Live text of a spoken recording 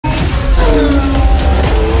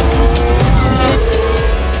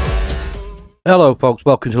Hello folks,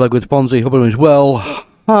 welcome to Lego with Ponzi. Hope everyone's well.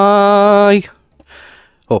 Hi!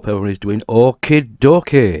 Hope everyone's doing okie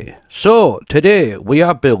dokie. So, today we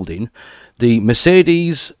are building the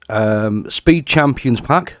Mercedes Speed Champions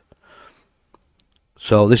pack.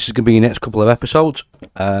 So this is going to be the next couple of episodes.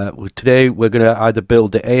 Today we're going to either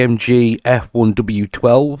build the AMG F1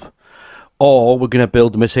 W12 or we're going to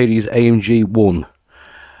build the Mercedes AMG 1.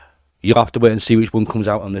 You'll have to wait and see which one comes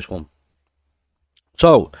out on this one.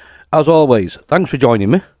 So, as always, thanks for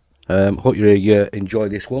joining me. Hope you enjoy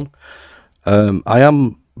this one. I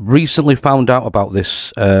am recently found out about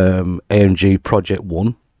this AMG Project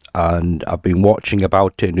 1, and I've been watching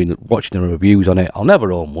about it and watching the reviews on it. I'll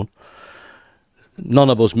never own one. None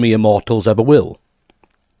of us mere mortals ever will.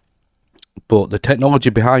 But the technology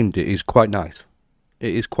behind it is quite nice.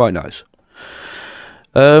 It is quite nice.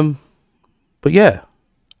 But yeah,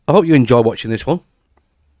 I hope you enjoy watching this one.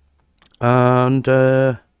 And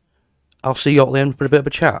I'll see you at the end for a bit of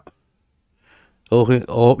a chat. I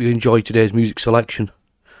hope you enjoyed today's music selection.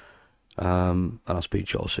 And I'll speak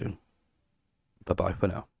to you all soon. Bye bye for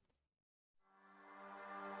now.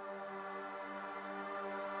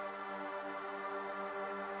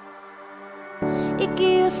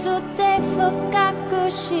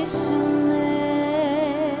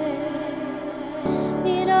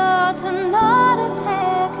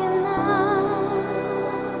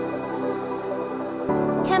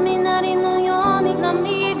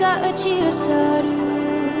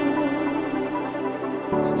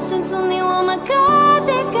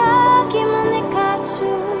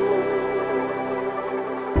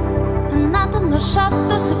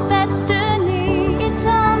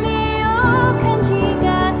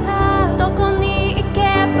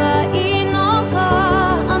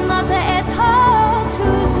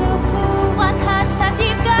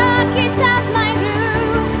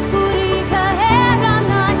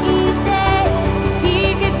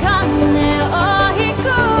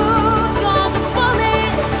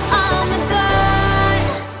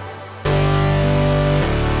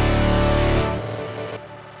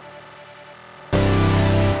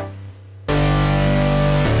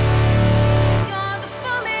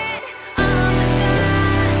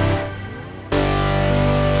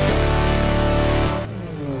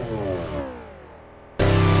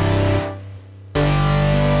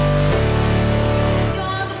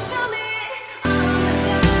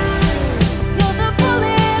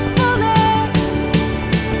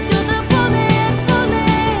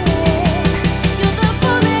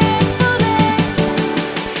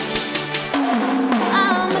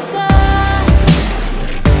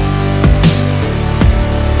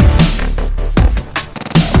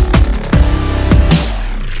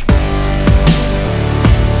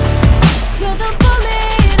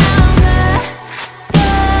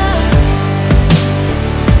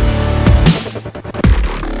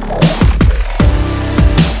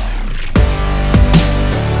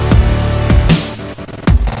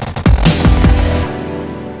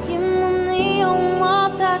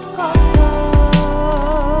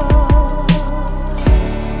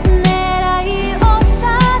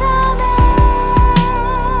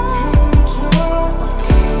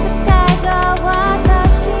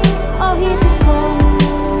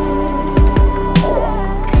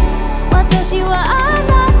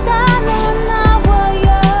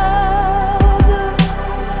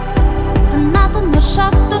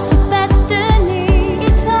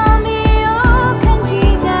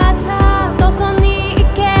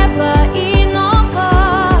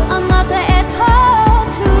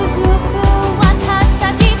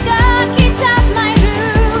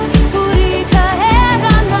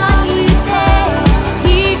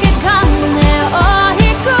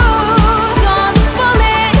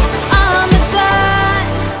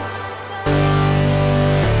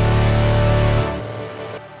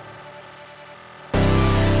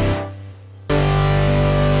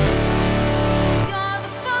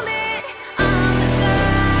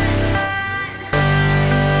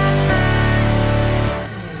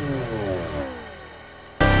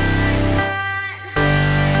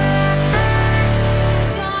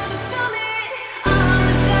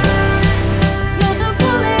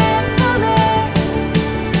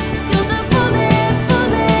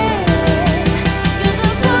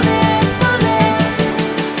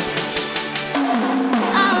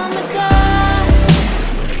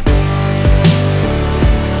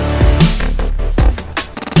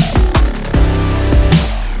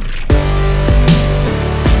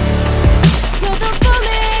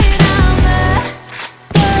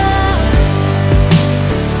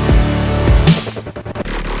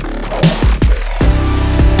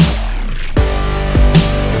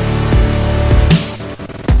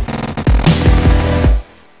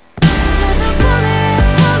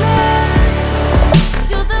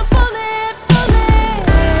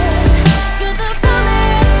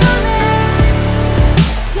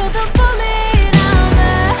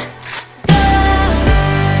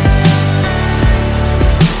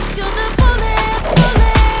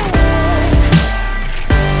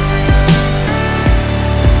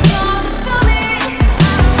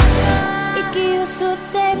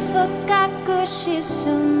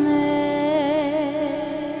 싶네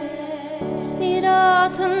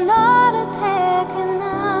이렇듯 너를 택했나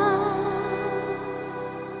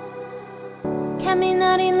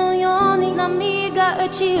雷のように波が打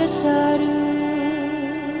ち寄せる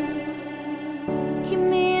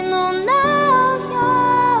君の名を呼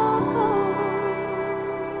ぶ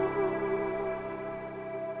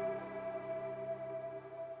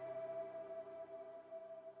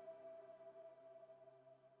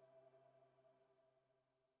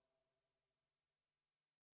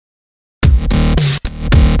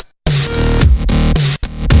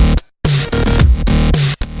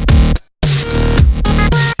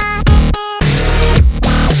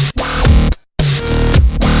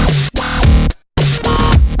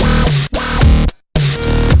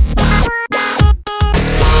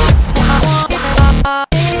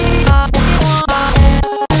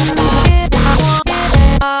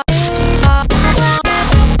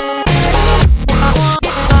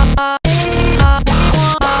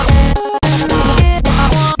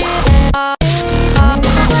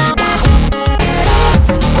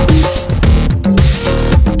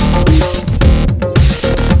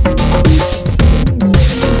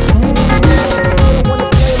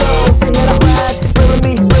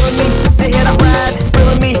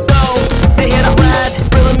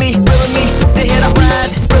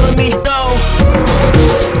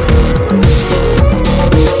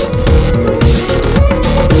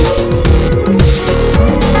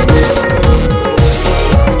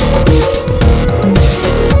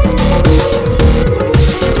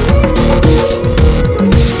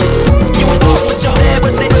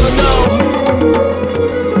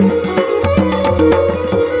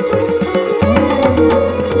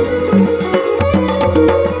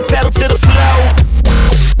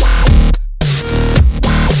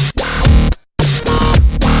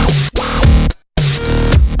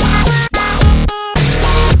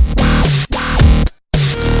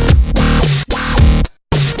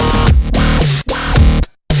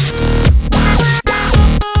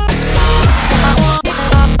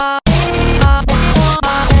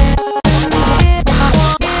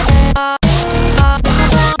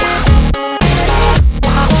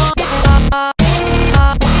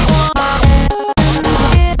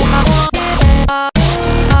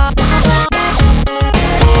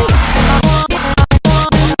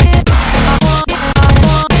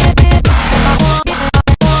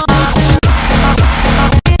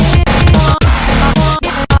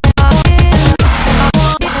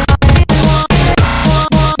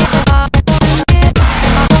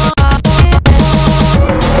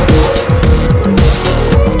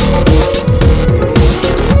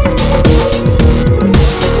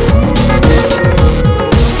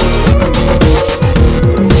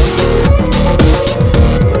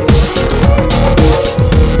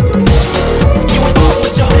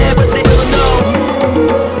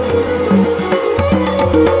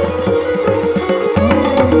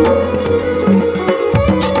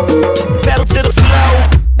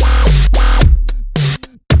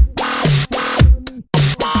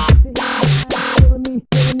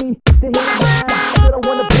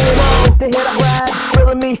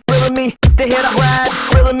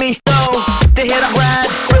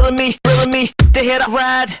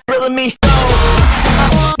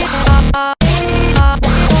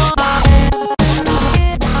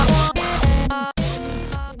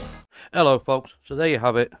Hello folks, so there you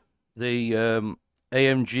have it, the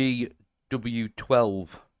AMG W12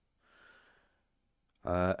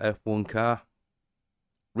 F1 car.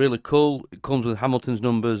 Really cool. It comes with Hamilton's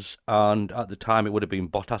numbers, and at the time it would have been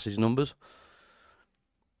Bottas's numbers.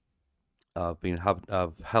 I've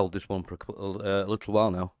held this one for a little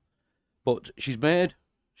while now, but she's made,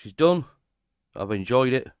 she's done. I've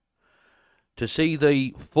enjoyed it. To see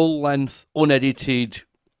the full-length, unedited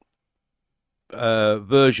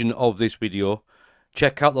version of this video,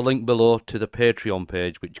 check out the link below to the Patreon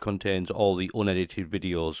page, which contains all the unedited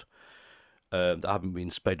videos that haven't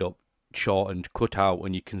been sped up, shortened, cut out,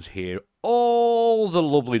 and you can hear all the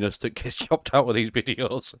loveliness that gets chopped out of these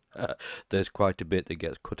videos. There's quite a bit that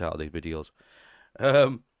gets cut out of these videos.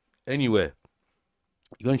 Anyway,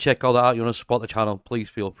 you want to check all that out, you want to support the channel, please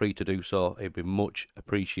feel free to do so. It'd be much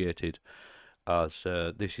appreciated, as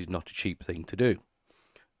this is not a cheap thing to do.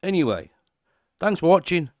 Anyway, thanks for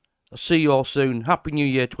watching. I'll see you all soon. Happy New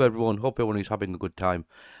Year to everyone. Hope everyone is having a good time.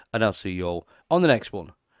 And I'll see you all on the next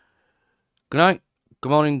one. Good night, good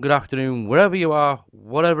morning, good afternoon, wherever you are,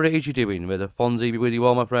 whatever it is you're doing. May the Fonzie be with you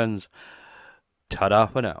all, my friends. Ta-da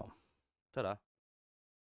for now. Ta-da.